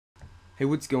Hey,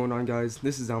 what's going on, guys?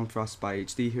 This is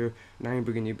ImFrostBiteHD here, and I am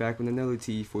bringing you back with another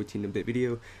TE14 update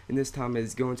video. And this time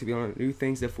is going to be on new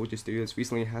things that Fortress Studios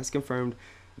recently has confirmed.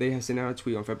 They have sent out a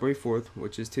tweet on February 4th,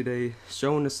 which is today,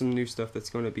 showing us some new stuff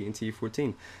that's going to be in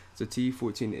TE14. So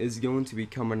TE14 is going to be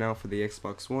coming out for the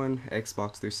Xbox One,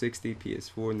 Xbox 360,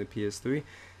 PS4, and the PS3.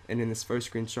 And in this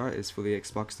first screenshot is for the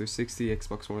Xbox 360,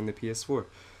 Xbox One, and the PS4.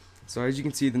 So as you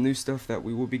can see, the new stuff that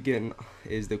we will be getting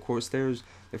is the court stairs,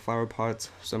 the flower pots,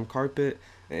 some carpet,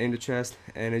 and the chest,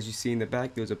 and as you see in the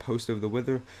back there's a poster of the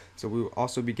wither, so we will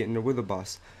also be getting the wither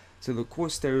boss. So the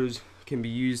court stairs can be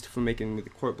used for making with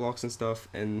the court blocks and stuff,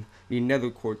 and the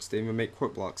nether quartz to even make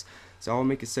court blocks. So I'll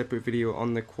make a separate video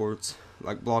on the quartz,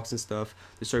 like blocks and stuff,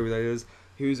 to show you what that is.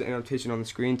 Here's an annotation on the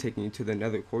screen taking you to the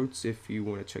nether quartz if you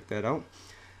want to check that out.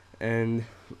 And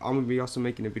I'm going to be also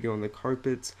making a video on the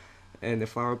carpets and the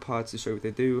flower pots to show what they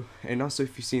do. And also,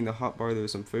 if you see in the hotbar,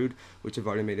 there's some food which I've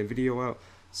already made a video out.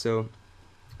 So,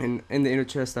 and in the inner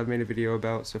chest I've made a video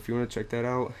about, so if you want to check that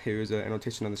out, here's an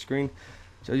annotation on the screen.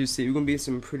 So as you see, we're going to be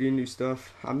some pretty new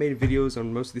stuff. I made videos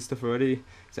on most of this stuff already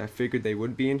because I figured they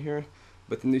would be in here,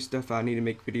 but the new stuff I need to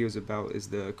make videos about is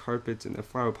the carpets and the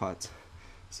flower pots.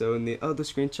 So in the other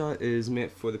screenshot is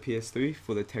meant for the PS3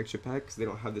 for the texture pack, because they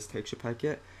don't have this texture pack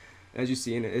yet. As you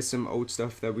see in it is some old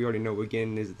stuff that we already know.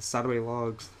 Again, is the sideway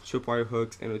logs, tripwire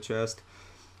hooks, inner chest,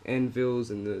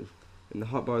 anvils, and in the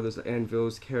hotbar there's the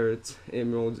anvils, carrots,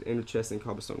 emeralds, inner chest, and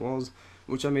cobblestone walls,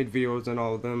 which I made videos on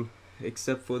all of them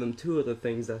except for them two other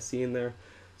things I see in there.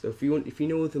 So if you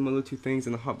know what the other two things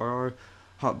in the hotbar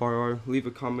are, leave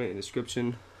a comment in the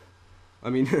description.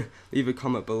 Leave a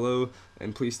comment below,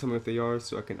 and please tell me what they are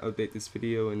so I can update this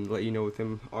video and let you know what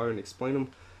them are and explain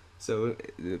them. So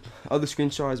the other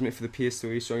screenshot is meant for the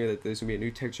PS3, showing you that there's going to be a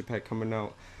new texture pack coming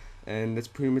out. And that's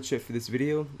pretty much it for this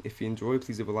video. If you enjoyed,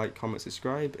 please leave a like, comment,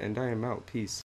 subscribe, and I am out. Peace.